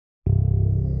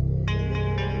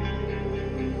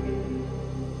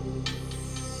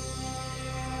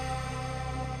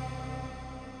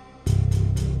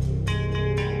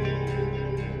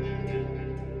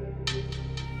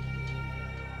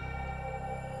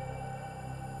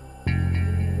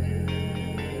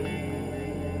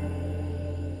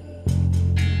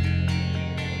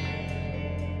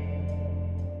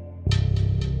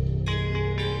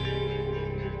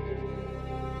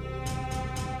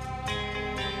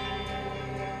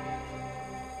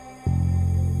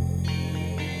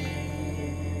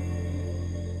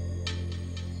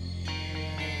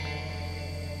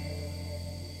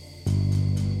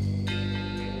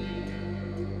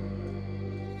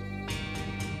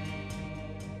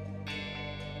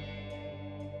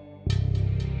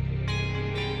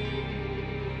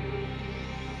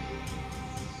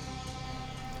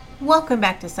Welcome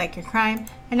back to Psych Your Crime,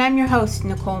 and I'm your host,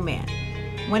 Nicole Mann.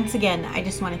 Once again, I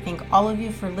just want to thank all of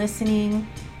you for listening.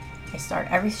 I start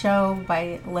every show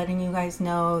by letting you guys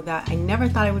know that I never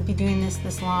thought I would be doing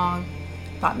this long.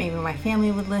 Thought maybe my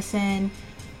family would listen,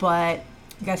 but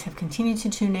you guys have continued to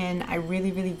tune in. I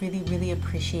really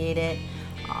appreciate it.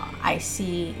 I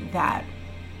see that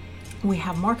we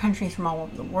have more countries from all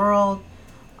over the world.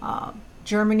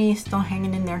 Germany still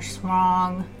hanging in there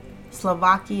strong.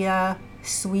 Slovakia,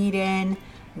 Sweden,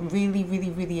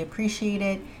 really appreciate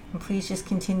it. And please just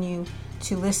continue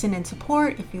to listen and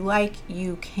support. If you like,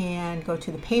 you can go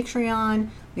to the Patreon.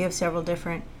 We have several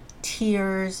different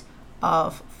tiers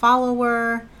of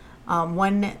follower.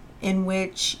 One in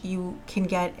which you can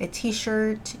get a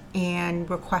t-shirt and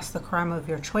request the crime of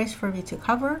your choice for me to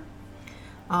cover.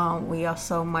 We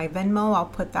also, my Venmo, I'll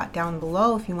put that down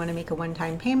below if you want to make a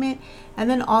one-time payment. And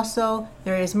then also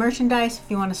there is merchandise.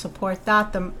 If you want to support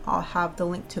that, I'll have the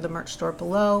link to the merch store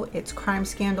below. It's Crime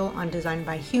Scandal on Designed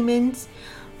by Humans.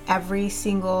 Every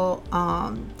single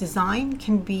design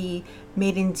can be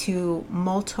made into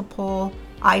multiple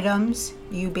items.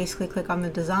 You basically click on the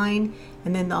design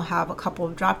and then they'll have a couple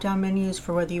of drop-down menus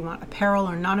for whether you want apparel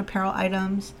or non-apparel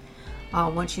items.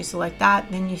 Once you select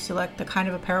that, then you select the kind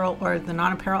of apparel or the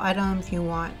non-apparel item. If you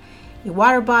want a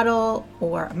water bottle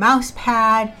or a mouse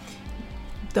pad,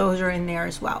 those are in there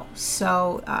as well.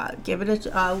 So give it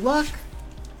a look.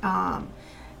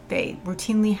 They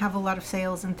routinely have a lot of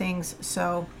sales and things.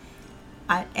 So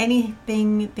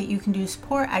anything that you can do to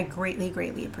support, I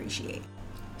greatly appreciate.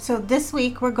 So this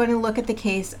week we're going to look at the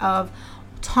case of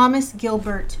Thomas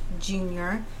Gilbert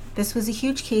Jr. This was a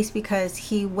huge case because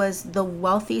he was the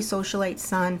wealthy socialite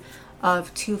son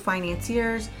of two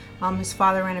financiers. His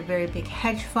father ran a very big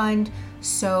hedge fund.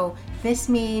 So this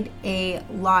made a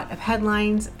lot of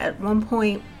headlines. At one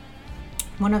point,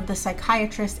 one of the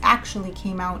psychiatrists actually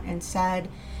came out and said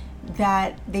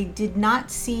that they did not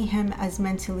see him as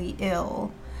mentally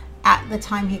ill at the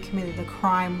time he committed the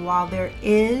crime. While there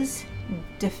is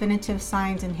definitive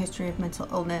signs and history of mental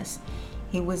illness,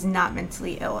 he was not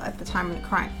mentally ill at the time of the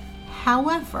crime.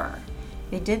 However,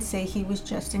 they did say he was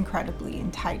just incredibly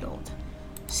entitled.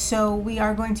 So we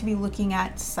are going to be looking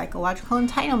at psychological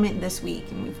entitlement this week,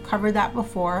 and we've covered that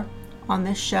before on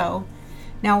this show.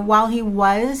 Now, while he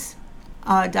was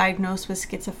diagnosed with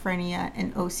schizophrenia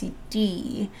and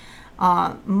OCD,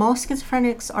 most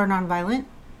schizophrenics are nonviolent.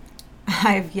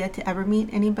 I've yet to ever meet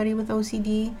anybody with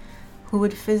OCD who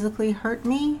would physically hurt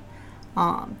me.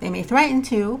 They may threaten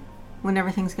to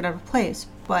whenever things get out of place,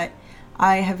 but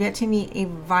I have yet to meet a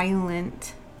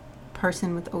violent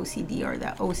person with OCD or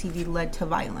that OCD led to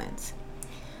violence.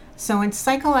 So in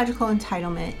psychological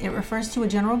entitlement, it refers to a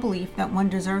general belief that one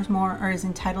deserves more or is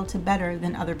entitled to better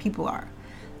than other people are.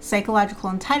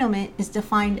 Psychological entitlement is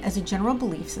defined as a general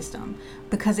belief system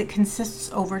because it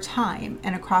consists over time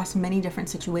and across many different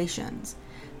situations.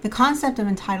 The concept of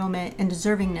entitlement and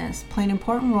deservingness play an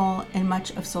important role in much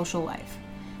of social life.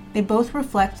 They both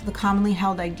reflect the commonly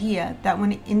held idea that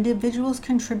when individuals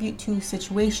contribute to a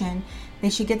situation, they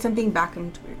should get something back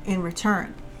in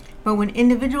return. But when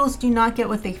individuals do not get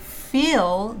what they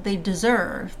feel they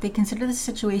deserve, they consider the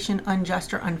situation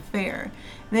unjust or unfair.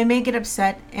 And they may get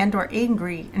upset and or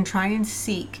angry and try and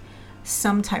seek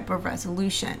some type of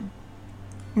resolution.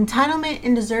 Entitlement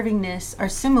and deservingness are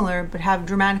similar but have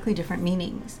dramatically different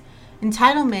meanings.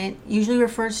 Entitlement usually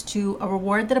refers to a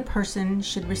reward that a person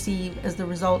should receive as the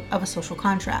result of a social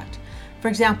contract. For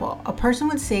example, a person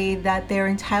would say that they are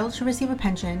entitled to receive a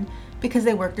pension because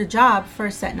they worked a job for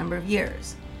a set number of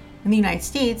years. In the United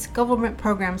States, government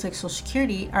programs like Social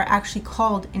Security are actually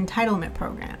called entitlement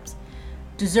programs.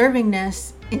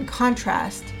 Deservingness, in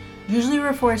contrast, usually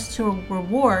refers to a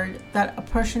reward that a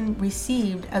person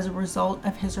received as a result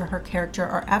of his or her character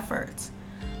or efforts.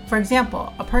 For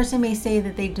example, a person may say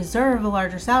that they deserve a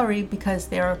larger salary because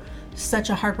they're such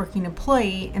a hardworking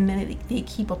employee and then they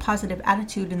keep a positive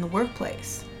attitude in the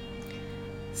workplace.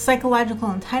 Psychological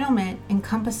entitlement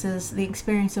encompasses the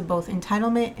experience of both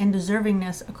entitlement and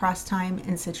deservingness across time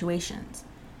and situations.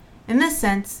 In this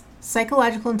sense,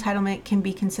 psychological entitlement can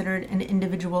be considered an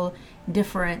individual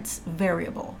difference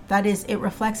variable. That is, it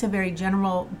reflects a very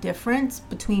general difference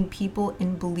between people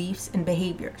in beliefs and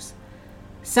behaviors.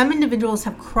 Some individuals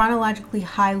have chronologically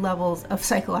high levels of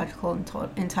psychological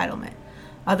entitlement.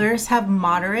 Others have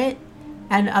moderate,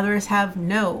 and others have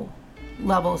no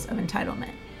levels of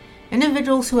entitlement.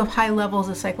 Individuals who have high levels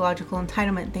of psychological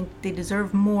entitlement think they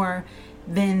deserve more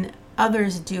than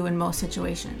others do in most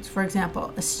situations. For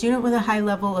example, a student with a high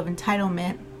level of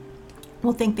entitlement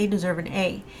will think they deserve an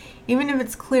A, even if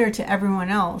it's clear to everyone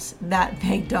else that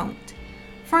they don't.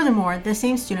 Furthermore, the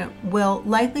same student will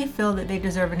likely feel that they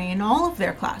deserve an A in all of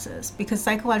their classes because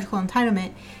psychological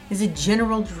entitlement is a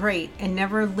general trait and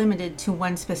never limited to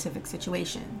one specific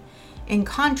situation. In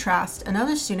contrast,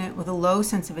 another student with a low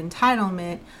sense of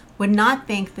entitlement would not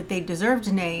think that they deserved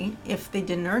an A if they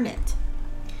didn't earn it.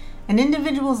 An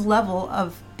individual's level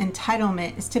of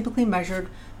entitlement is typically measured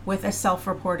with a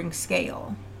self-reporting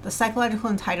scale, the psychological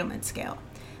entitlement scale.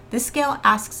 This scale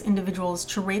asks individuals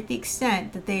to rate the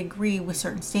extent that they agree with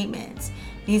certain statements.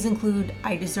 These include,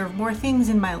 I deserve more things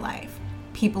in my life,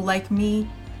 people like me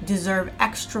deserve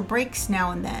extra breaks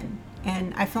now and then,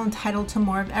 and I feel entitled to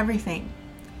more of everything.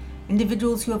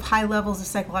 Individuals who have high levels of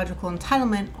psychological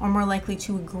entitlement are more likely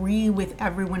to agree with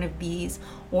every one of these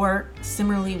or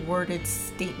similarly worded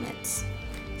statements.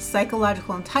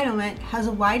 Psychological entitlement has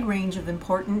a wide range of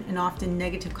important and often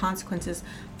negative consequences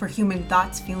for human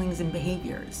thoughts, feelings, and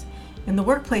behaviors. In the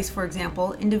workplace, for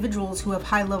example, individuals who have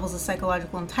high levels of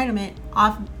psychological entitlement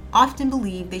often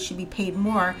believe they should be paid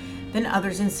more than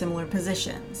others in similar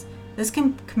positions. This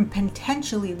can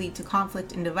potentially lead to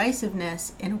conflict and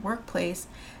divisiveness in a workplace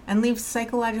and leave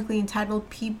psychologically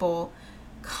entitled people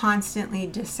constantly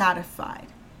dissatisfied.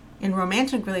 In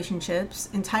romantic relationships,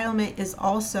 entitlement is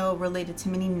also related to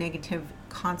many negative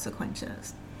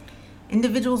consequences.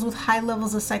 Individuals with high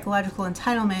levels of psychological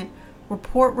entitlement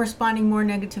report responding more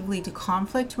negatively to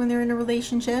conflict when they're in a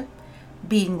relationship,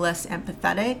 being less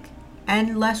empathetic,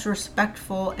 and less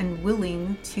respectful and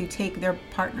willing to take their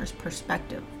partner's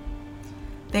perspective.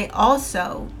 They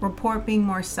also report being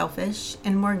more selfish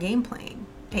and more game playing,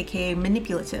 aka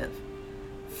manipulative.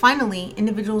 Finally,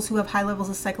 individuals who have high levels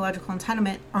of psychological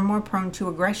entitlement are more prone to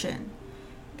aggression.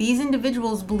 These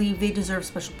individuals believe they deserve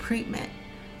special treatment,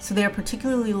 so they are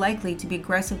particularly likely to be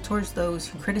aggressive towards those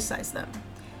who criticize them.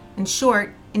 In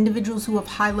short, individuals who have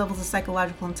high levels of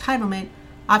psychological entitlement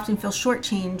often feel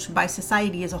shortchanged by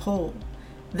society as a whole.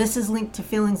 This is linked to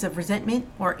feelings of resentment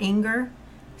or anger,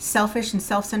 selfish and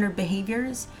self-centered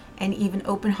behaviors, and even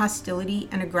open hostility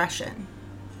and aggression.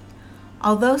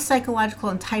 Although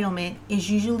psychological entitlement is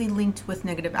usually linked with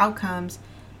negative outcomes,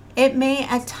 it may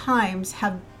at times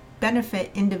have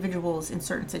benefit individuals in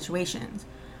certain situations.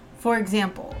 For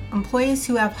example, employees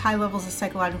who have high levels of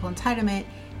psychological entitlement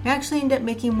may actually end up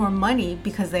making more money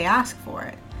because they ask for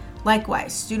it.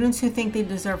 Likewise, students who think they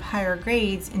deserve higher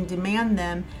grades and demand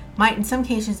them might in some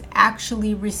cases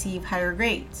actually receive higher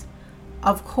grades.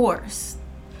 Of course,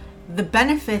 the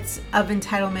benefits of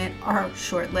entitlement are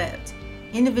short-lived.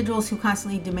 Individuals who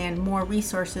constantly demand more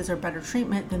resources or better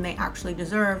treatment than they actually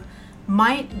deserve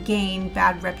might gain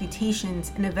bad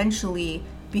reputations and eventually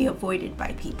be avoided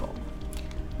by people.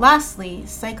 Lastly,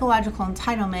 psychological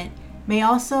entitlement may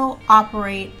also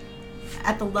operate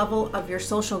at the level of your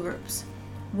social groups.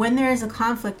 When there is a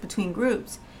conflict between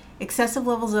groups, excessive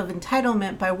levels of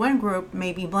entitlement by one group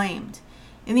may be blamed.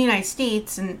 In the United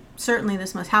States, and certainly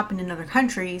this must happen in other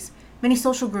countries, many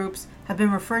social groups have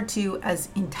been referred to as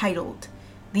entitled.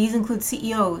 These include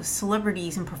CEOs,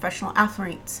 celebrities, and professional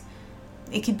athletes.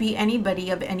 It could be anybody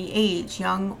of any age,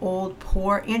 young, old,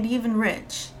 poor, and even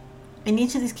rich. In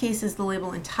each of these cases, the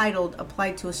label entitled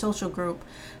applied to a social group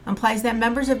implies that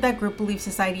members of that group believe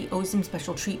society owes them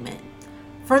special treatment.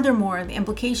 Furthermore, the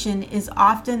implication is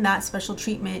often that special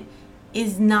treatment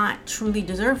is not truly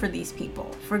deserved for these people.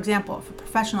 For example, if a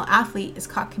professional athlete is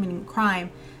caught committing a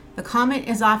crime, the comment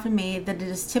is often made that it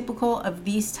is typical of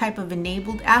these type of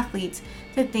enabled athletes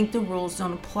to think the rules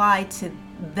don't apply to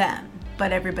them,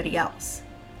 but everybody else.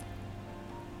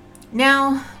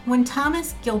 Now, when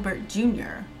Thomas Gilbert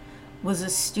Jr. was a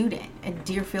student at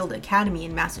Deerfield Academy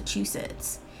in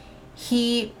Massachusetts,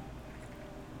 he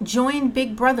joined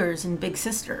Big Brothers and Big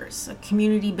Sisters, a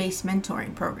community-based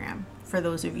mentoring program, for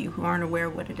those of you who aren't aware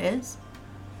what it is.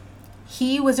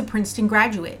 He was a Princeton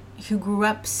graduate who grew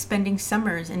up spending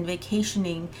summers and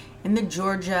vacationing in the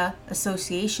Georgia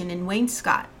Association in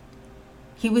Wainscott.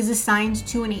 He was assigned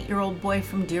to an 8-year-old boy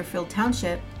from Deerfield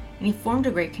Township, and he formed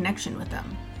a great connection with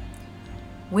them.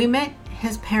 We met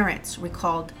his parents,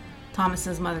 recalled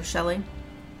Thomas's mother, Shelley.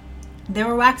 They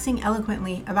were waxing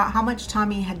eloquently about how much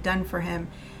Tommy had done for him,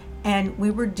 and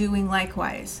we were doing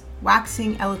likewise,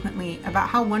 waxing eloquently about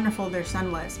how wonderful their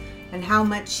son was and how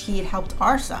much he had helped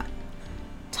our son.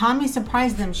 Tommy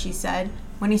surprised them, she said,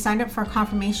 when he signed up for a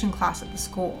confirmation class at the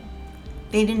school.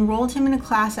 They'd enrolled him in a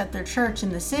class at their church in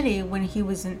the city when he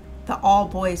was in the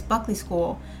all-boys Buckley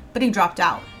school, but he dropped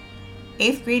out.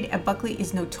 8th grade at Buckley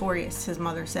is notorious, his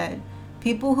mother said.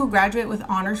 People who graduate with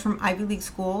honors from Ivy League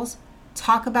schools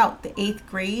talk about the 8th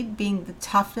grade being the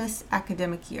toughest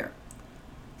academic year.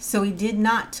 So he did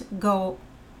not go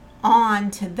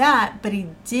on to that, but he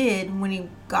did when he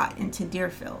got into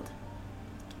Deerfield.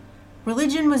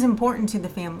 Religion was important to the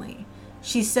family.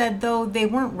 She said though they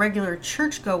weren't regular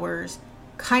churchgoers,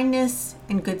 kindness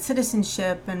and good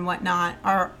citizenship and whatnot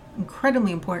are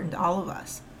incredibly important to all of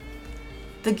us.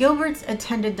 The Gilberts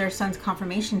attended their son's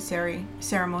confirmation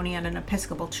ceremony at an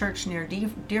Episcopal church near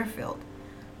Deerfield.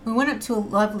 We went up to a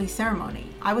lovely ceremony.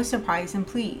 I was surprised and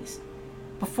pleased.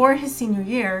 Before his senior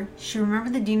year, she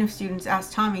remembered the dean of students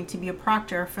asked Tommy to be a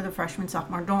proctor for the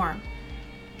freshman-sophomore dorm.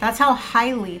 That's how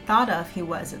highly thought of he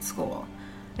was at school,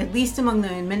 at least among the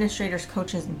administrators,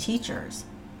 coaches, and teachers.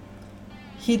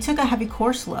 He took a heavy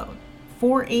course load,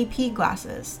 4 AP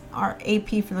classes, or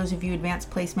AP for those of you advanced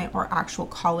placement or actual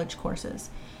college courses,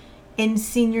 in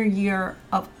senior year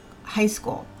of high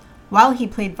school, while he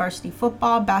played varsity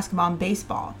football, basketball, and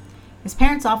baseball. His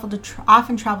parents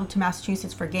often traveled to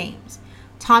Massachusetts for games.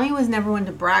 Tommy was never one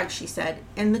to brag, she said.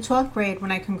 In the 12th grade,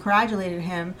 when I congratulated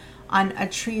him on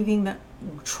achieving the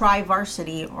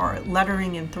tri-varsity, or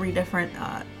lettering in 3 different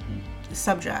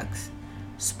subjects.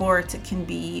 Sports, it can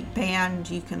be band,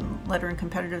 you can letter in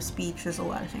competitive speech, there's a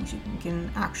lot of things you can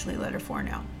actually letter for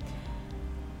now.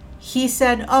 He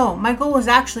said, "Oh, my goal was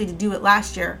actually to do it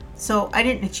last year, so I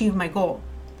didn't achieve my goal."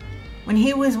 When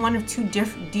he was one of 2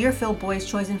 Deerfield boys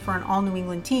chosen for an all-New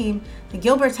England team, the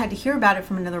Gilberts had to hear about it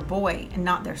from another boy and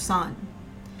not their son.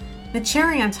 The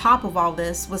cherry on top of all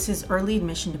this was his early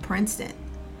admission to Princeton,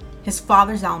 his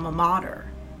father's alma mater.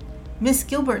 Miss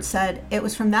Gilbert said it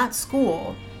was from that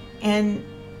school and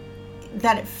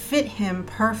that it fit him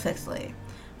perfectly,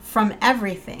 from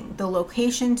everything, the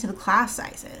location to the class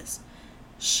sizes.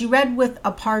 She read with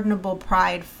a pardonable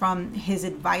pride from his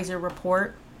advisor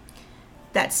report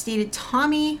that stated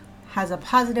Tommy has a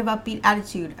positive, upbeat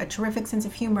attitude, a terrific sense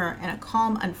of humor, and a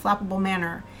calm, unflappable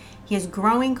manner. He has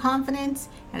growing confidence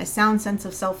and a sound sense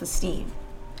of self-esteem.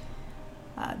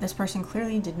 This person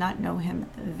clearly did not know him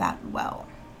that well.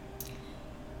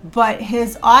 But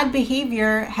his odd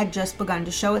behavior had just begun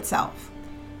to show itself.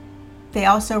 They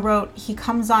also wrote, he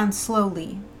comes on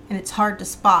slowly, and it's hard to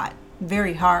spot,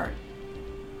 very hard.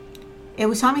 It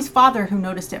was Tommy's father who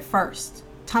noticed it first.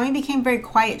 Tommy became very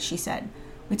quiet, she said.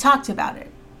 We talked about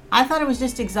it. I thought it was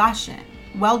just exhaustion,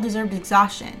 well-deserved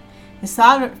exhaustion. His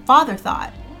father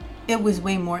thought it was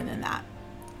way more than that.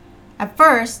 At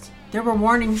first, there were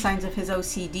warning signs of his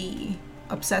OCD,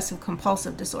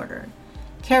 obsessive-compulsive disorder,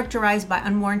 characterized by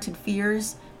unwarranted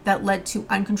fears that led to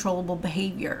uncontrollable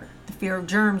behavior. The fear of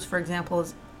germs, for example,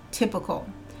 is typical.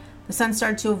 The son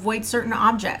started to avoid certain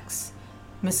objects,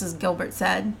 Mrs. Gilbert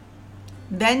said.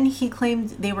 Then he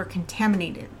claimed they were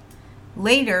contaminated.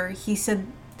 Later, he said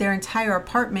their entire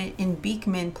apartment in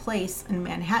Beekman Place in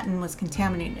Manhattan was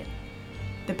contaminated.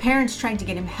 The parents tried to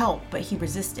get him help, but he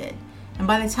resisted. And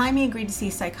by the time he agreed to see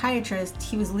a psychiatrist,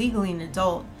 he was legally an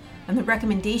adult, and the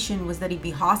recommendation was that he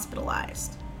be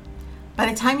hospitalized. By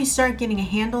the time you start getting a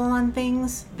handle on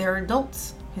things, they're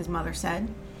adults, his mother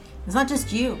said. It's not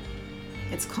just you.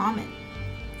 It's common.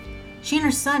 She and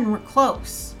her son were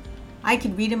close. I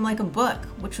could read him like a book,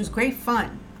 which was great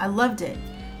fun. I loved it.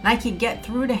 And I could get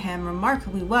through to him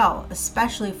remarkably well,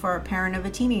 especially for a parent of a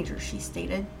teenager, she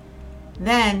stated.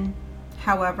 Then,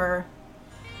 however,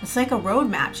 it's like a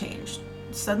roadmap changed.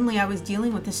 Suddenly I was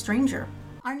dealing with a stranger.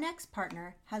 Our next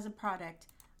partner has a product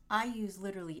I use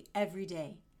literally every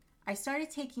day. I started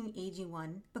taking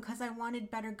AG1 because I wanted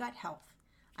better gut health.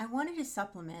 I wanted a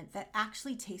supplement that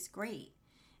actually tastes great.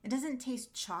 It doesn't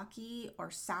taste chalky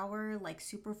or sour like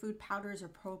superfood powders or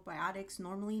probiotics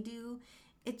normally do.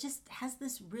 It just has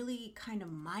this really kind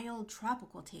of mild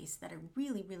tropical taste that I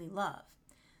really, really love.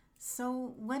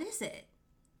 So what is it?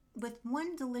 With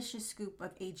one delicious scoop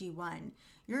of AG1,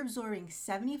 you're absorbing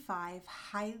 75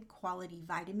 high-quality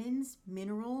vitamins,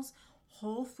 minerals,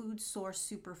 whole food source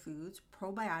superfoods,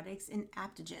 probiotics, and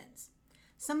adaptogens.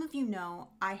 Some of you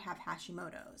know I have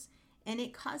Hashimoto's, and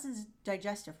it causes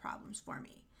digestive problems for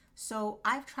me. So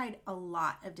I've tried a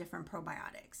lot of different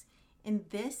probiotics, and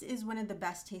this is one of the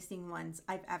best tasting ones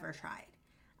I've ever tried.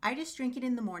 I just drink it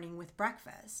in the morning with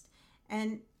breakfast,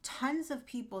 and tons of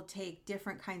people take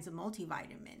different kinds of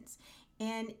multivitamins,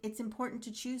 and it's important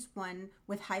to choose one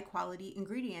with high quality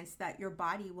ingredients that your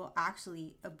body will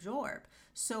actually absorb.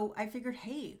 So I figured,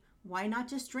 hey, why not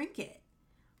just drink it?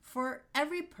 For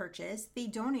every purchase, they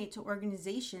donate to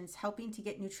organizations helping to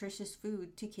get nutritious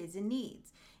food to kids in need,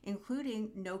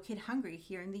 including No Kid Hungry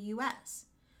here in the US.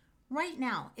 Right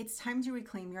now, it's time to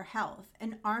reclaim your health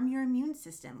and arm your immune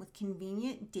system with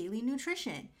convenient daily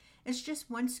nutrition. It's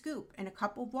just 1 scoop and a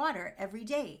cup of water every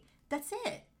day. That's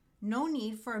it. No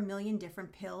need for a million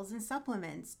different pills and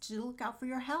supplements to look out for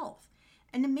your health.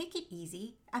 And to make it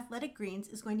easy, Athletic Greens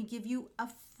is going to give you a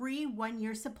free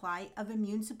 1-year supply of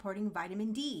immune-supporting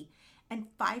vitamin D and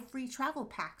 5 free travel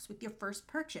packs with your first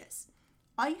purchase.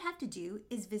 All you have to do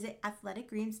is visit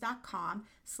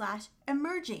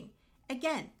athleticgreens.com/emerging.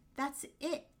 Again, that's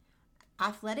it.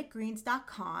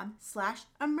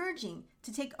 athleticgreens.com/emerging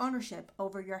to take ownership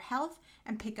over your health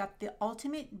and pick up the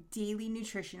ultimate daily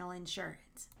nutritional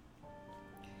insurance.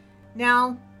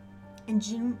 Now, in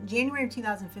January of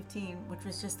 2015, which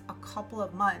was just a couple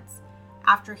of months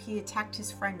after he attacked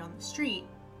his friend on the street,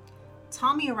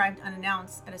 Tommy arrived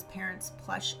unannounced at his parents'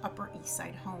 plush Upper East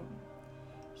Side home.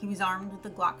 He was armed with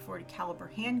a Glock 40 caliber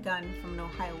handgun from an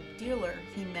Ohio dealer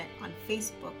he met on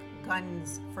Facebook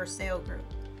Guns for Sale group.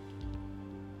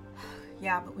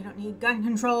 Yeah, but we don't need gun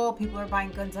control. People are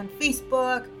buying guns on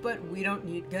Facebook, but we don't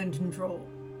need gun control.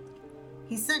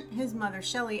 He sent his mother,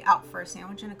 Shelley, out for a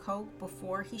sandwich and a Coke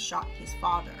before he shot his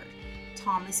father,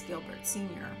 Thomas Gilbert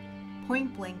Sr.,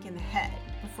 point blank in the head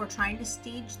before trying to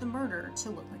stage the murder to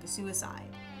look like a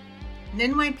suicide. An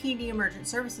NYPD Emergent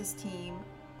Services team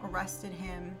arrested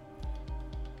him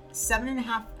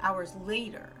 7.5 hours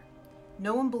later.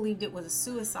 No one believed it was a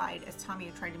suicide, as Tommy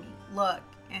had tried to make it look,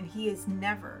 and he has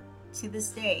never, to this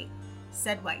day,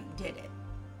 said why he did it.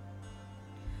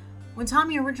 When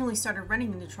Tommy originally started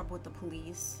running into trouble with the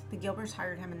police, the Gilberts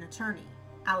hired him an attorney,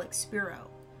 Alex Spiro,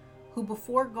 who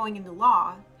before going into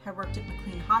law had worked at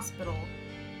McLean Hospital,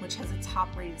 which has a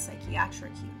top-rated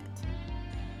psychiatric unit.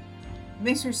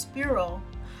 Mr. Spiro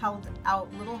held out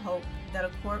little hope that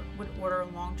a court would order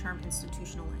long-term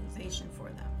institutionalization for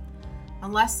them,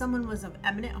 unless someone was of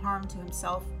imminent harm to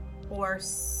himself, or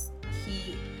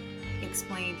he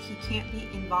explained he can't be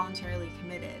involuntarily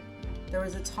committed. There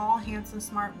was a tall, handsome,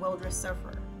 smart, well-dressed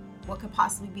surfer. What could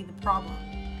possibly be the problem?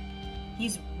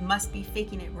 He must be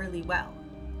faking it really well.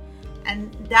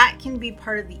 And that can be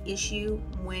part of the issue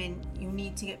when you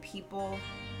need to get people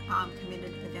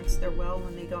committed against their will,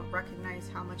 when they don't recognize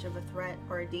how much of a threat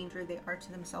or a danger they are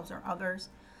to themselves or others.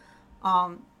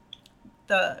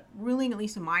 The ruling, at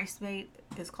least in my state,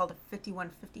 is called a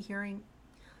 5150 hearing,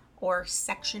 or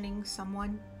sectioning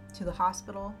someone to the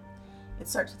hospital. It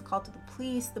starts with a call to the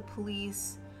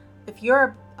police. If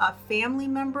you're a family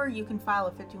member, you can file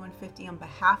a 5150 on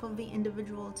behalf of the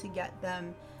individual to get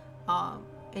them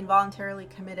involuntarily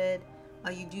committed.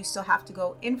 You do still have to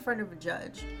go in front of a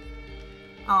judge.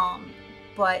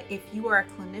 But if you are a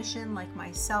clinician like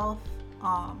myself,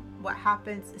 what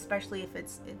happens, especially if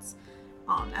it's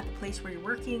at the place where you're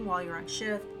working while you're on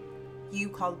shift, you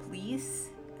call the police,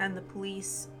 and the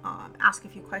police ask a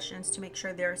few questions to make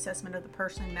sure their assessment of the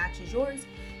person matches yours.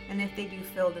 And if they do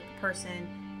feel that the person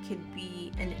could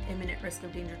be an imminent risk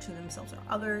of danger to themselves or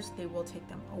others, they will take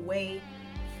them away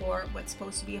for what's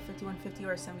supposed to be a 5150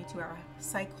 or a 72-hour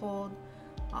psych hold.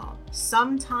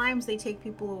 Sometimes they take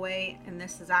people away, and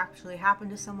this has actually happened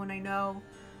to someone I know.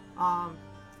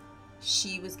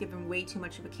 She was given way too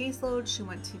much of a caseload. She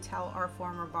went to tell our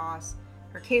former boss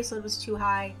her caseload was too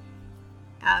high,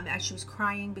 as she was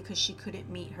crying because she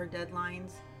couldn't meet her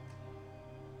deadlines,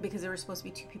 because there were supposed to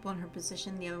be 2 people in her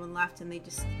position. The other one left, and they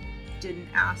just didn't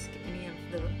ask any of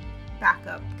the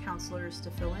backup counselors to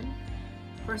fill in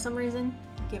for some reason,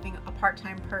 giving a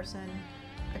part-time person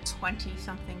a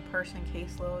 20-something person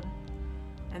caseload,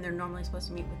 and they're normally supposed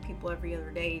to meet with people every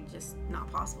other day. Just not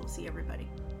possible to see everybody.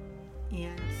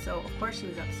 And so of course she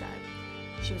was upset.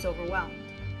 She was overwhelmed,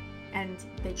 and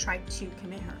they tried to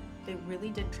commit her. They really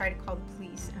did try to call the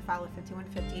police and file a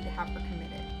 5150 to have her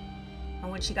committed. And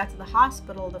when she got to the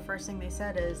hospital, the first thing they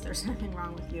said is, there's nothing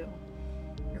wrong with you.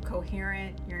 You're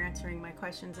coherent, you're answering my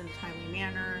questions in a timely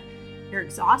manner, you're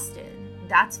exhausted.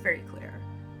 That's very clear.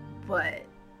 But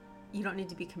you don't need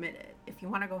to be committed. If you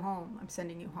want to go home, I'm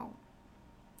sending you home.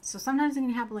 So sometimes it can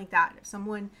happen like that. If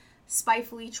someone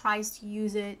spitefully tries to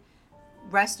use it,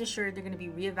 rest assured they're going to be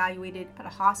reevaluated at a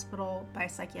hospital by a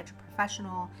psychiatric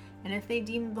professional. And if they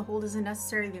deem the hold isn't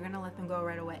necessary, they're going to let them go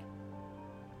right away.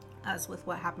 As with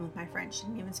what happened with my friend. She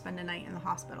didn't even spend a night in the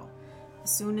hospital.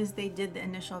 As soon as they did the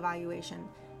initial evaluation,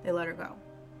 they let her go.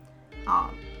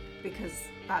 Because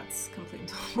that's complete and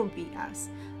total BS.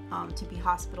 To be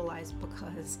hospitalized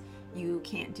because you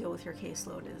can't deal with your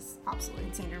caseload is absolutely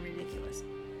insane and ridiculous.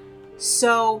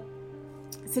 So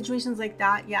situations like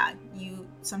that, yeah, you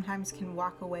sometimes can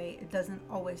walk away. It doesn't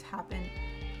always happen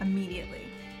immediately.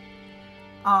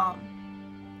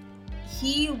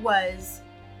 He was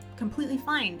completely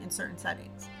fine in certain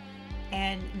settings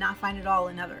and not fine at all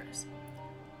in others,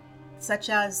 such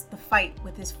as the fight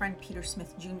with his friend Peter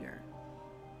Smith Jr.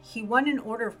 He won an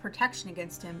order of protection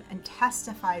against him and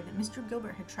testified that Mr.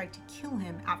 Gilbert had tried to kill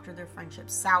him after their friendship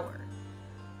soured.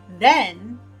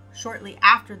 Then, shortly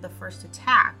after the first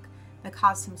attack that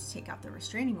caused him to take out the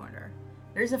restraining order,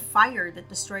 There's a fire that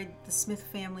destroyed the Smith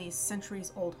family's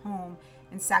centuries-old home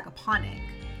in Sagaponack.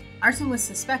 Arson was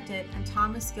suspected, and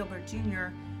Thomas Gilbert Jr.,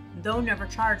 though never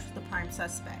charged, was the prime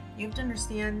suspect. You have to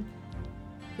understand,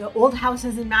 the old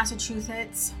houses in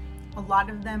Massachusetts, a lot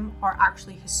of them are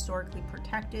actually historically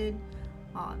protected.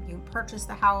 You can purchase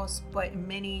the house, but in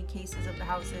many cases of the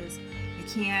houses, you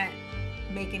can't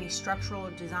make any structural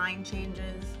or design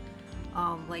changes.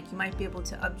 Like you might be able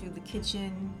to updo the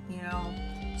kitchen,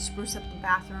 spruce up the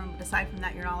bathroom, but aside from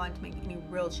that, you're not allowed to make any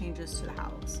real changes to the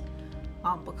house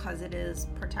because it is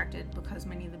protected, because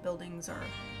many of the buildings are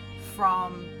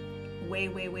from way,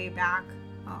 way, way back.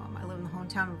 I live in the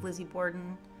hometown of Lizzie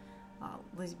Borden.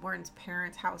 Lizzie Borden's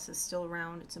parents' house is still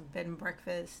around. It's a bed and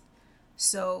breakfast.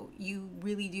 So you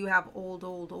really do have old,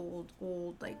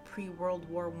 like pre-World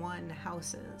War I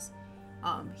houses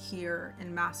here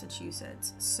in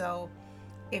Massachusetts. So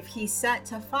if he set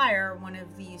to fire one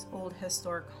of these old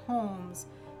historic homes,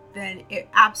 then it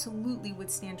absolutely would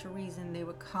stand to reason they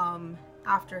would come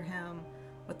after him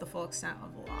with the full extent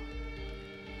of the law.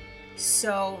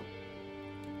 So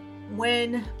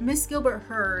when Miss Gilbert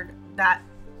heard that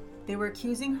they were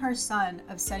accusing her son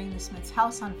of setting the Smiths'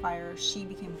 house on fire, she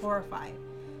became horrified.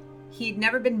 He had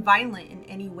never been violent in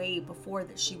any way before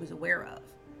that she was aware of,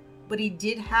 but he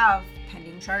did have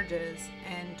pending charges,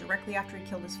 and directly after he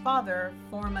killed his father,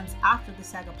 4 months after the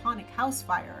Sagaponack house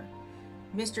fire,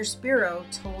 Mr. Spiro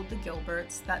told the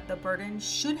Gilberts that the burden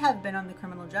should have been on the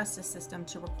criminal justice system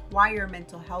to require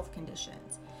mental health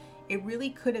conditions. It really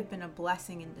could have been a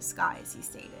blessing in disguise, he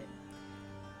stated.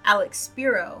 Alex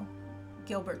Spiro,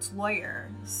 Gilbert's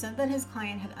lawyer, said that his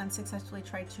client had unsuccessfully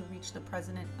tried to reach the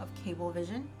president of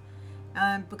Cablevision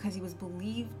because he was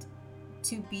believed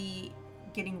to be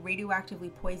getting radioactively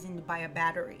poisoned by a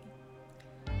battery.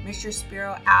 Mr.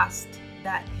 Spiro asked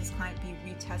that his client be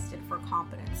retested for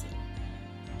competency.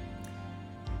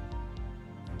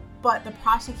 But the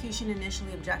prosecution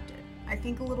initially objected. I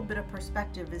think a little bit of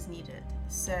perspective is needed,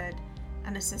 said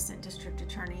an assistant district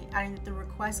attorney, adding that the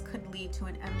request could lead to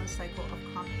an endless cycle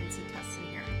of competency tests and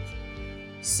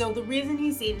hearings. So the reason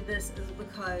he stated this is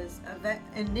because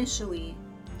initially,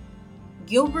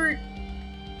 Gilbert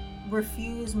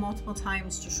refused multiple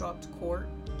times to show up to court.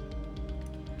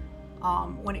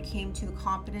 When it came to the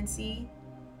competency,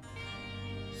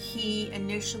 he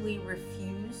initially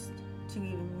refused to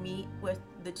even meet with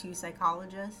the two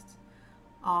psychologists.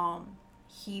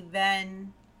 He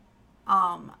then,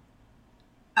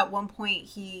 at one point,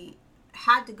 he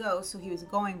had to go, so he was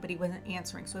going, but he wasn't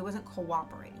answering, so he wasn't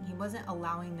cooperating. He wasn't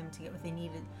allowing them to get what they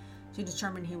needed to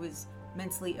determine he was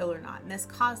mentally ill or not. And this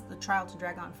caused the trial to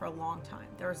drag on for a long time.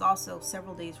 There was also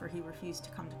several days where he refused to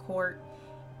come to court.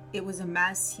 It was a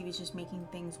mess. He was just making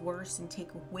things worse and take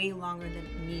way longer than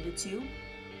it needed to.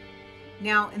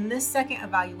 Now, in this second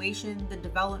evaluation, the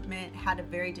development had a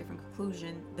very different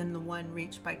conclusion than the one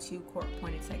reached by two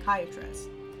court-appointed psychiatrists.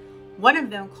 One of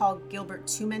them called Gilbert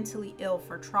too mentally ill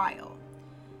for trial.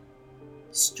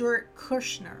 Stuart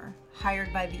Kushner,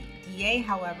 hired by the DA,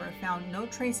 however, found no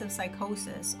trace of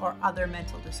psychosis or other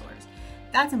mental disorders.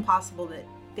 That's impossible that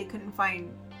they couldn't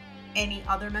find any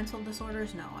other mental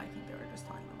disorders. No, I think they were just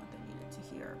telling them what they needed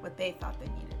to hear, what they thought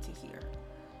they needed to hear.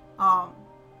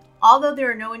 Although there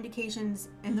are no indications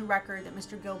in the record that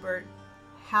Mr. Gilbert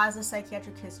has a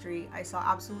psychiatric history, I saw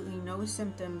absolutely no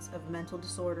symptoms of mental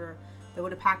disorder that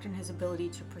would impact on his ability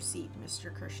to proceed,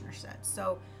 Mr. Kirshner said.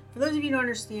 So, for those of you who don't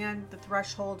understand, the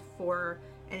threshold for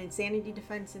an insanity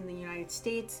defense in the United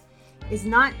States is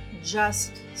not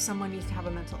just someone needs to have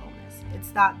a mental illness. It's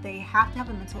that they have to have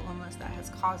a mental illness that has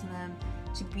caused them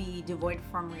to be devoid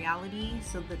from reality,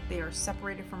 so that they are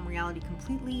separated from reality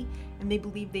completely, and they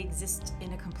believe they exist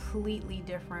in a completely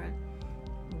different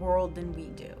world than we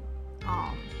do.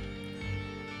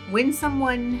 When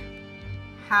someone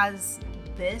has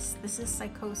this is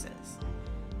psychosis.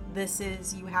 This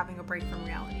is you having a break from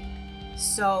reality.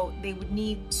 So they would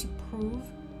need to prove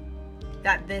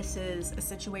that this is a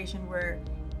situation where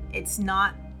it's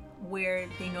not where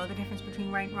they know the difference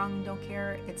between right and wrong and don't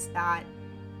care. It's that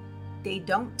they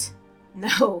don't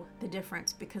know the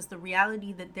difference because the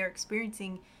reality that they're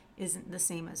experiencing isn't the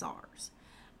same as ours.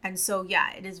 And so,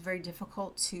 yeah, it is very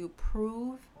difficult to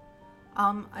prove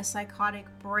a psychotic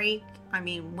break. I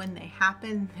mean, when they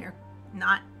happen, they're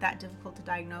not that difficult to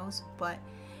diagnose, but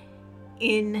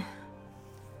to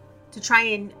try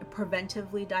and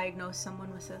preventively diagnose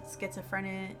someone with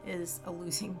schizophrenia is a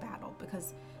losing battle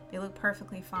because they look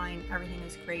perfectly fine, everything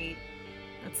is great.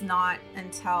 It's not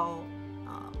until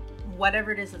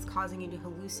whatever it is that's causing you to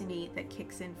hallucinate that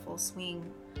kicks in full swing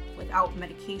without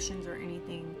medications or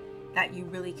anything that you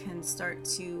really can start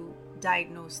to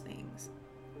diagnose things.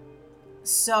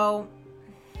 So,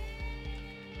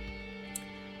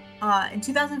 in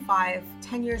 2005,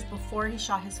 10 years before he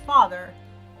shot his father,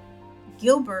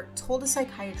 Gilbert told a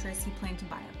psychiatrist he planned to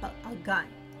buy a gun.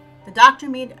 The doctor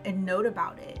made a note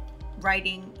about it,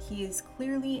 writing, "He is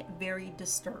clearly very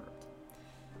disturbed."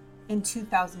 In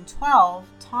 2012,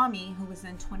 Tommy, who was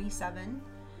then 27,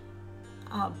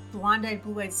 blonde-eyed,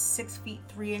 blue-eyed, 6 feet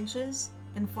 3 inches,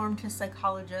 informed his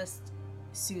psychologist,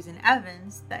 Susan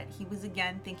Evans, that he was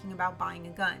again thinking about buying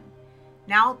a gun.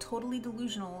 Now totally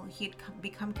delusional, he had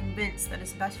become convinced that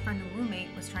his best friend and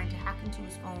roommate was trying to hack into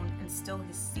his phone and steal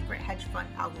his secret hedge fund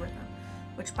algorithm,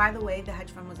 which, by the way, the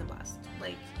hedge fund was a bust.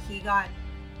 Like, he got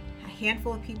a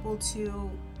handful of people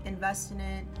to invest in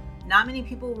it. Not many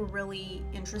people were really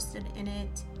interested in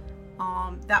it.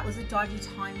 That was a dodgy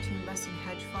time to invest in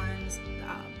hedge funds.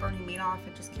 Bernie Madoff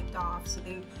had just kicked off. So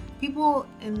people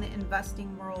in the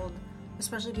investing world,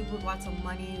 especially people with lots of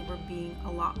money, were being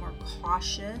a lot more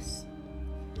cautious.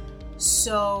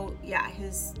 So yeah,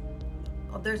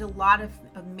 there's a lot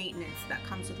of maintenance that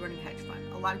comes with running a hedge fund.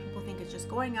 A lot of people think it's just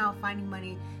going out, finding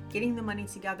money, getting the money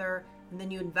together, and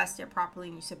then you invest it properly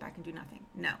and you sit back and do nothing.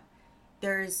 No.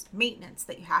 There's maintenance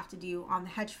that you have to do on the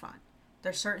hedge fund.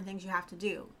 There's certain things you have to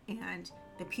do. And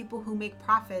the people who make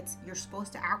profits, you're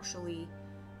supposed to actually,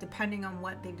 depending on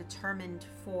what they determined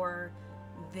for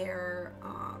their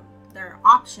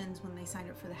options when they signed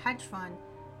up for the hedge fund,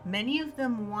 many of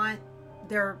them want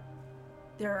their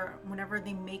whenever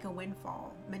they make a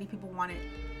windfall, many people want it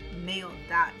mailed,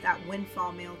 that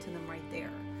windfall mailed to them right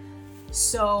there.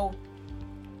 So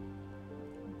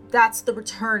that's the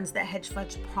returns that hedge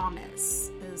funds promise,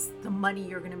 is the money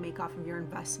you're going to make off of your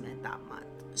investment that month.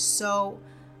 So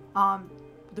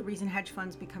the reason hedge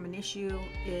funds become an issue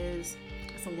is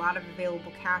there's a lot of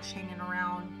available cash hanging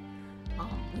around.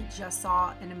 We just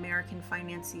saw an American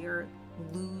financier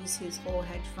lose his whole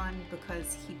hedge fund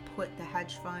because he put the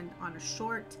hedge fund on a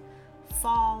short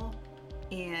fall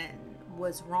and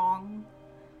was wrong.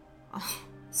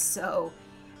 So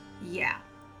yeah,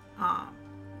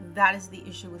 that is the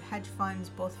issue with hedge funds.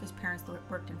 Both of his parents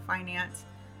worked in finance.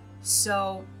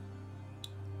 So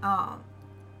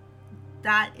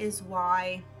that is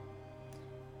why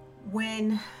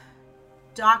when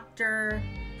Dr.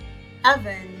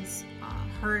 Evans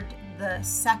heard the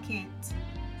second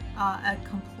a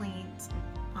complaint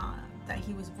that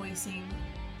he was voicing,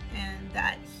 and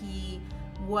that he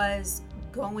was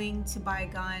going to buy a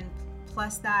gun,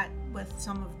 plus that with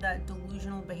some of the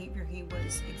delusional behavior he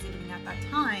was exhibiting at that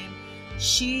time,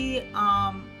 she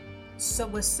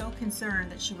was so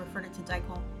concerned that she referred it to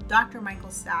Dr. Michael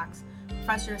Sachs,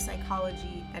 professor of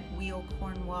psychology at Weill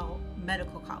Cornell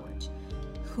Medical College,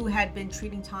 who had been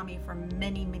treating Tommy for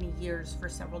many, many years for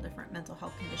several different mental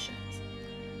health conditions.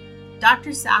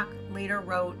 Dr. Sachs later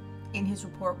wrote in his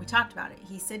report, we talked about it,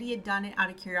 he said he had done it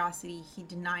out of curiosity. He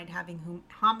denied having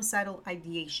homicidal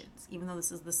ideations, even though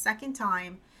this is the second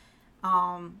time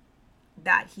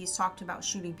that he's talked about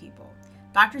shooting people.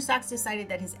 Dr. Sachs decided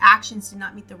that his actions did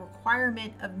not meet the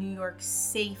requirement of New York's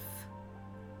SAFE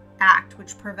Act,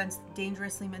 which prevents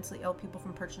dangerously mentally ill people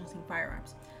from purchasing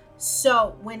firearms.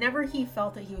 So whenever he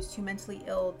felt that he was too mentally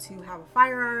ill to have a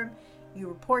firearm, you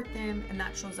report them, and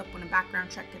that shows up when a background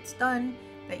check gets done,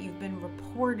 that you've been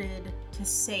reported to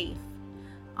SAFE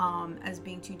as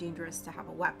being too dangerous to have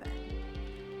a weapon.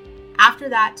 After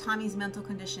that, Tommy's mental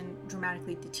condition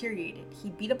dramatically deteriorated. He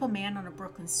beat up a man on a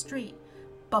Brooklyn street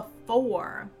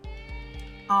before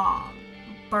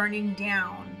burning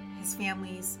down his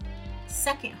family's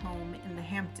second home in the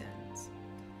Hamptons.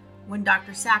 When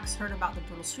Dr. Sachs heard about the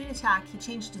brutal street attack, he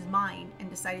changed his mind and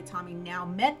decided Tommy now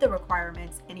met the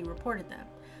requirements, and he reported them.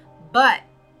 But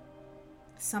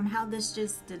somehow this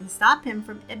just didn't stop him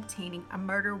from obtaining a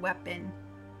murder weapon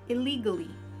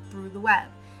illegally through the web.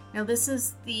 Now, this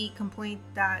is the complaint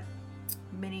that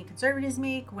many conservatives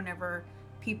make whenever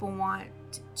people want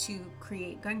to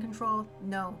create gun control.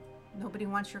 No, nobody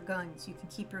wants your guns. You can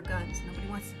keep your guns. Nobody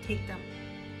wants to take them.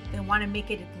 They want to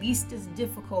make it at least as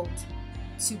difficult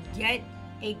to get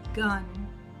a gun,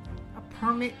 a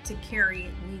permit to carry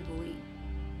it legally,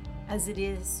 as it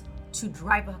is to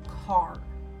drive a car.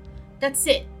 That's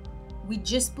it. We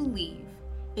just believe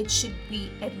it should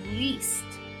be at least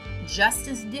just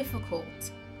as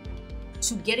difficult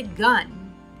to get a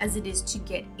gun as it is to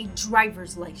get a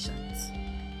driver's license.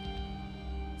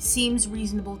 Seems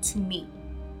reasonable to me.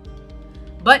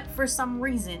 But for some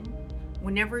reason,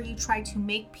 whenever you try to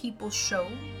make people show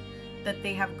that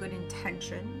they have good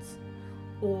intentions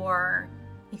or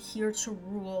adhere to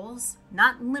rules,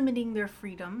 not limiting their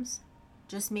freedoms,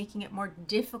 just making it more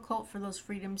difficult for those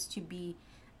freedoms to be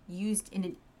used in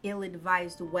an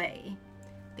ill-advised way,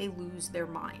 they lose their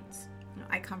minds.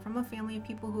 I come from a family of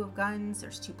people who have guns.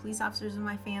 There's 2 police officers in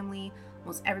my family.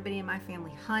 Almost everybody in my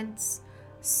family hunts.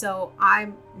 So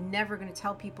I'm never going to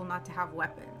tell people not to have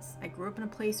weapons. I grew up in a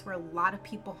place where a lot of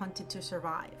people hunted to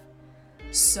survive.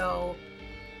 So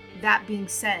that being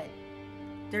said,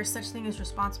 there's such thing as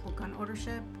responsible gun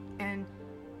ownership, and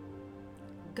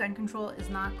gun control is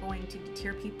not going to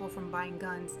deter people from buying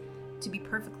guns. To be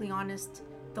perfectly honest,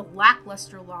 the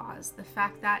lackluster laws, the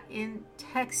fact that in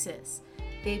Texas,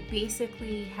 they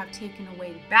basically have taken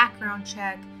away the background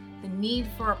check, the need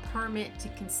for a permit to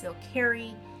conceal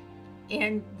carry,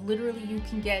 and literally you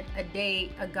can get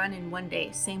a gun in 1 day,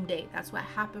 same day. That's what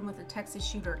happened with a Texas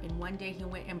shooter. In 1 day, he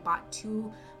went and bought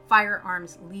 2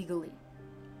 firearms legally.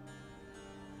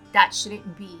 That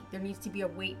shouldn't be. There needs to be a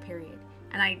wait period.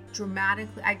 And I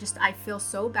feel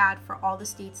so bad for all the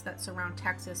states that surround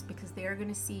Texas, because they are going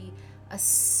to see a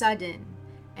sudden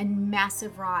and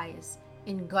massive rise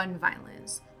in gun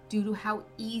violence due to how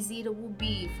easy it will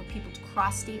be for people to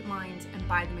cross state lines and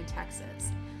buy them in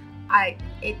Texas.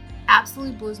 It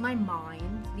absolutely blows my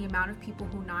mind the amount of people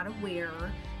who are not aware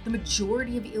the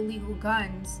majority of illegal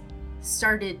guns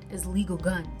started as legal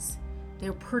guns. They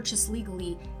were purchased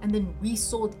legally and then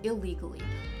resold illegally,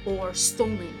 or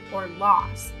stolen or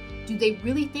lost. Do they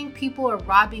really think people are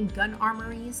robbing gun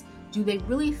armories? Do they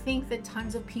really think that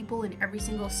tons of people in every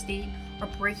single state are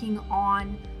breaking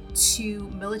on to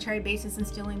military bases and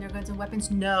stealing their guns and weapons?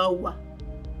 No.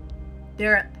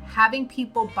 They're having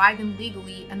people buy them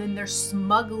legally, and then they're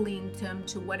smuggling them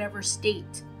to whatever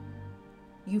state.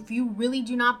 If you really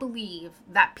do not believe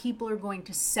that people are going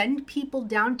to send people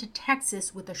down to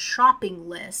Texas with a shopping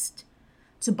list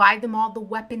to buy them all the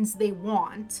weapons they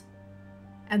want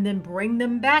and then bring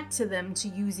them back to them to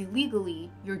use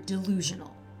illegally, you're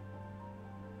delusional.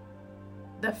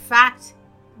 The fact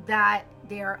that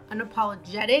they are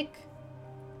unapologetic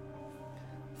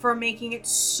for making it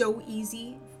so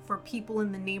easy for people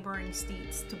in the neighboring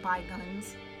states to buy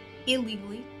guns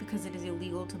illegally, because it is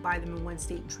illegal to buy them in one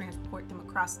state and transport them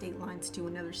across state lines to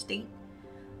another state.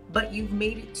 But you've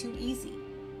made it too easy.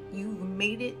 You've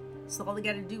made it so all they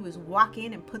got to do is walk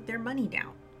in and put their money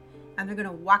down, and they're going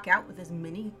to walk out with as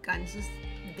many guns as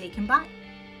they can buy.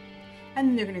 And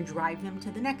then they're going to drive them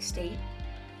to the next state,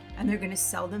 and they're going to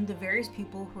sell them to various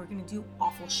people who are going to do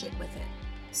awful shit with it.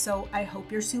 So I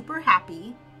hope you're super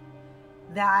happy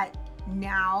that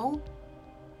now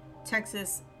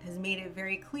Texas has made it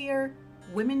very clear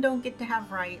women don't get to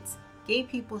have rights, gay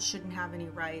people shouldn't have any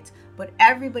rights, but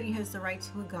everybody has the right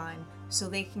to a gun, so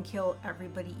they can kill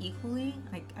everybody equally.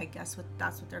 I guess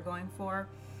that's what they're going for.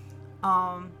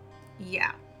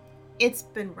 Yeah, it's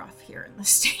been rough here in the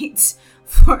States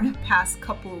for the past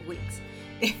couple of weeks,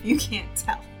 if you can't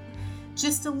tell.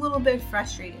 Just a little bit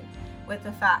frustrated with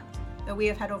the fact that we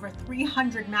have had over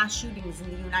 300 mass shootings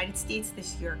in the United States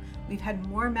this year. We've had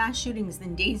more mass shootings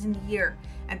than days in the year,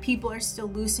 and people are still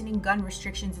loosening gun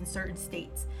restrictions in certain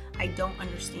states. I don't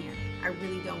understand. I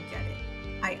really don't get it.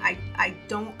 I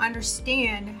don't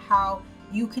understand how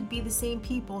you could be the same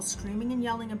people screaming and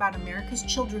yelling about America's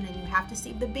children, and you have to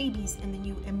save the babies, and then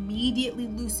you immediately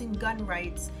loosen gun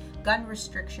rights, gun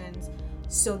restrictions,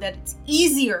 so that it's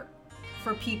easier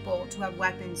for people to have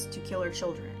weapons to kill our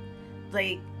children.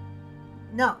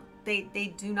 No,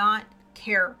 they do not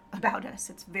care about us.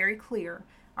 It's very clear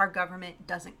our government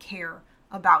doesn't care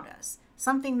about us.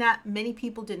 Something that many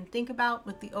people didn't think about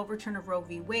with the overturn of Roe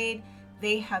v. Wade.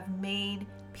 They have made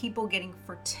people getting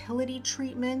fertility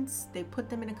treatments, they put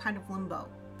them in a kind of limbo.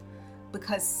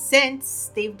 Because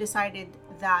since they've decided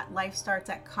that life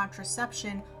starts at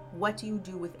contraception, what do you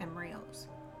do with embryos?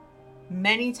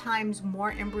 Many times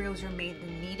more embryos are made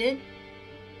than needed.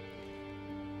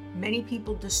 Many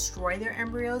people destroy their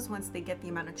embryos once they get the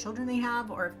amount of children they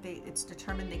have, or if it's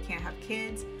determined they can't have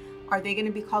kids. Are they going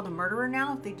to be called a murderer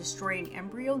now if they destroy an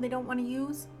embryo they don't want to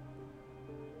use?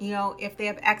 If they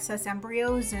have excess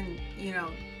embryos and,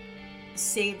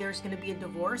 say there's going to be a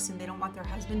divorce and they don't want their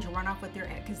husband to run off with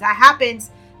because that happens.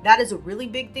 That is a really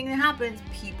big thing that happens.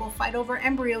 People fight over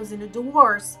embryos in a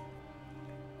divorce.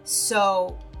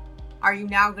 So are you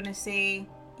now going to say,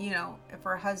 if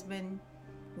her husband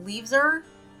leaves her,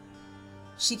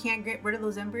 she can't get rid of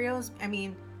those embryos? I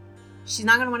mean, she's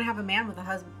not going to want to have a man with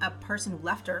a person who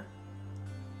left her.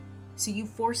 So you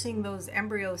forcing those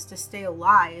embryos to stay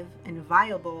alive and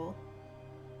viable.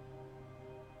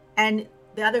 And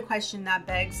the other question that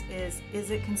begs is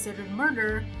it considered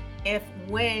murder if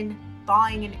when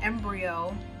thawing an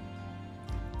embryo,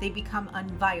 they become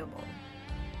unviable?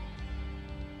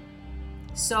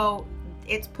 So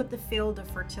it's put the field of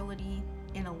fertility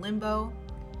in a limbo.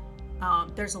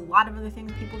 There's a lot of other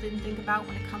things people didn't think about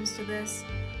when it comes to this.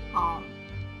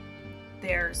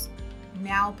 There's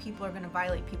now people are going to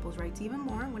violate people's rights even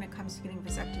more when it comes to getting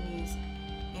vasectomies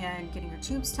and getting your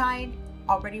tubes tied.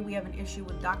 Already we have an issue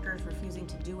with doctors refusing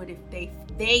to do it if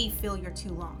they feel you're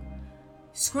too long.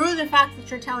 Screw the fact that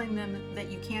you're telling them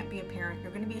that you can't be a parent.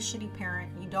 You're going to be a shitty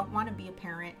parent. You don't want to be a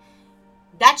parent.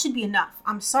 That should be enough.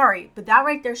 I'm sorry, but that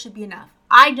right there should be enough.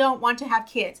 I don't want to have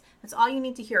kids. That's all you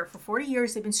need to hear. For 40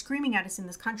 years, they've been screaming at us in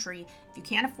this country. If you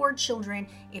can't afford children,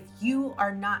 if you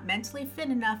are not mentally fit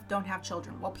enough, don't have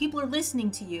children. Well, people are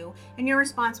listening to you, and your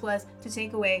response was to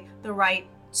take away the right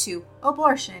to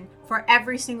abortion for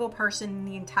every single person in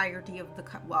the entirety of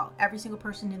every single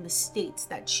person in the states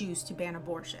that choose to ban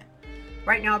abortion.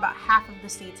 Right now, about half of the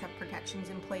states have protections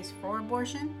in place for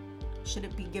abortion. Should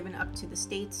it be given up to the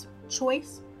state's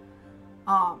choice?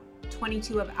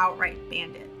 22 have outright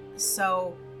banned it.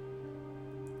 So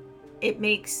it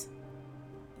makes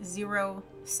zero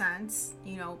sense.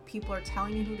 People are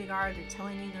telling you who they are. They're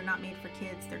telling you they're not made for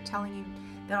kids. They're telling you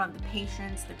they don't have the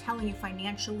patience. They're telling you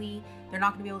financially they're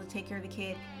not going to be able to take care of the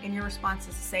kid. And your response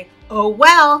is to say, oh,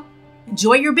 well,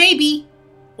 enjoy your baby.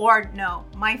 Or no,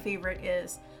 my favorite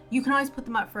is, you can always put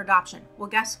them up for adoption. Well,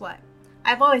 guess what?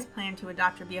 I've always planned to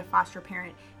adopt or be a foster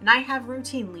parent, and I have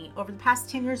routinely, over the past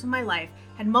 10 years of my life,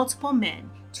 had multiple men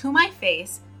to my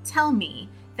face tell me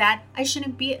that I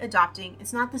shouldn't be adopting.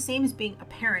 It's not the same as being a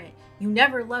parent. You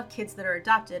never love kids that are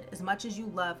adopted as much as you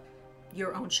love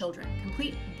your own children.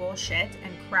 Complete bullshit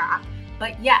and crap.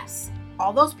 But yes,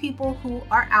 all those people who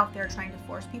are out there trying to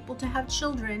force people to have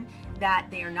children that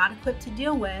they are not equipped to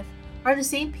deal with are the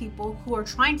same people who are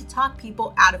trying to talk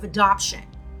people out of adoption.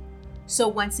 So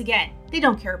once again, they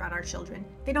don't care about our children.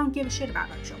 They don't give a shit about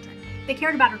our children. If they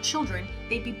cared about our children,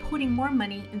 they'd be putting more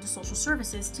money into social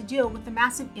services to deal with the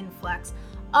massive influx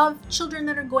of children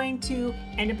that are going to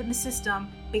end up in the system,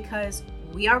 because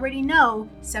we already know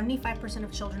 75%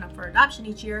 of children up for adoption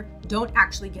each year don't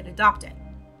actually get adopted.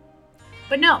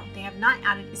 But no, they have not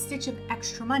added a stitch of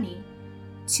extra money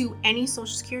to any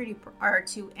Social Security or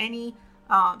to any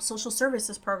social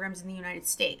services programs in the United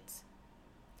States.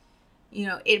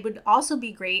 It would also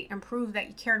be great and prove that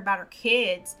you cared about our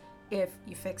kids if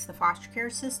you fixed the foster care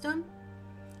system,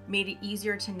 made it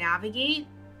easier to navigate.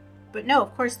 But no,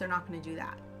 of course they're not going to do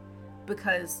that,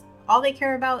 because all they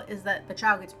care about is that the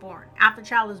child gets born. After the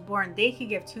child is born, they could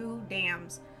give two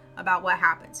dams about what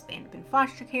happens. If they end up in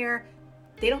foster care,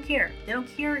 they don't care. They don't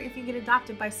care if you get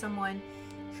adopted by someone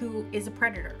who is a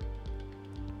predator.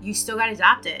 You still got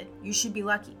adopted. You should be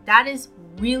lucky. That is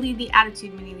really the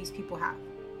attitude many of these people have.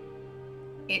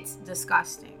 It's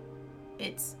disgusting.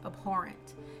 It's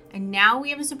abhorrent. And now we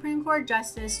have a Supreme Court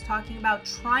justice talking about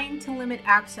trying to limit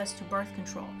access to birth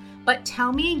control. But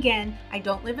tell me again, I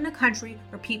don't live in a country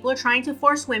where people are trying to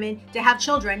force women to have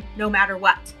children no matter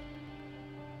what.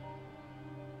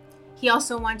 He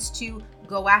also wants to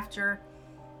go after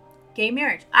gay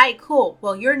marriage. Alright, cool.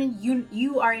 Well, you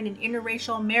are in an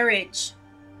interracial marriage.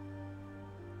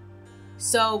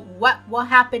 So what will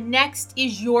happen next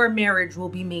is your marriage will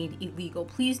be made illegal.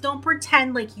 Please don't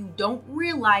pretend like you don't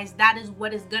realize that is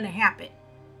what is going to happen.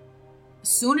 As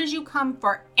soon as you come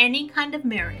for any kind of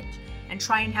marriage and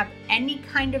try and have any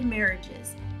kind of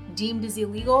marriages deemed as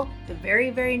illegal, the very,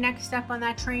 very next step on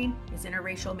that train is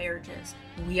interracial marriages.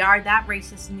 We are that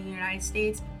racist in the United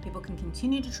States. People can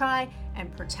continue to try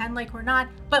and pretend like we're not,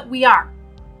 but we are.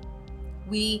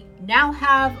 We now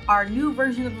have our new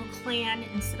version of the Klan.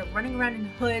 Instead of running around in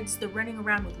hoods, they're running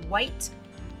around with white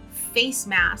face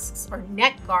masks or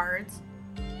neck guards.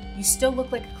 You still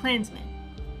look like a Klansman.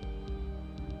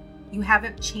 You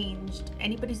haven't changed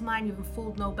anybody's mind. You haven't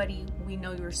fooled nobody. We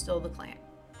know you're still the Klan.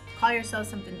 Call yourself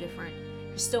something different.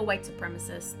 You're still white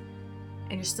supremacists,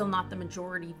 and you're still not the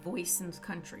majority voice in this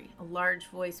country. A large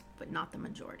voice, but not the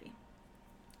majority.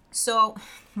 So,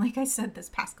 like I said, this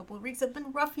past couple of weeks have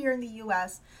been rough here in the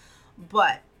U.S.,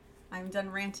 but I'm done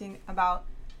ranting about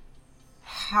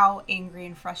how angry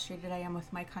and frustrated I am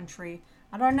with my country.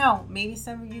 I don't know. Maybe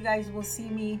some of you guys will see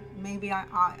me. Maybe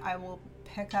I will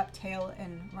pick up tail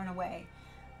and run away.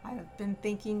 I've been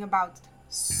thinking about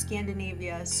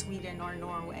Scandinavia, Sweden, or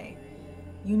Norway.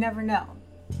 You never know.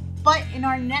 But in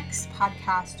our next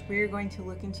podcast, we're going to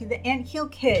look into the Anthill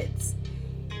Kids,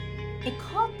 a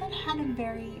cult that had a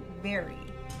very, very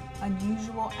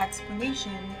unusual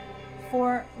explanation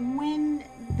for when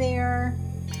their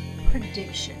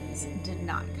predictions did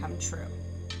not come true.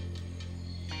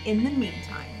 In the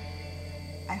meantime,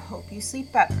 I hope you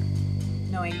sleep better,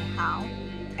 knowing how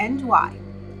and why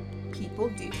people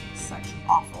do such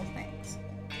awful things.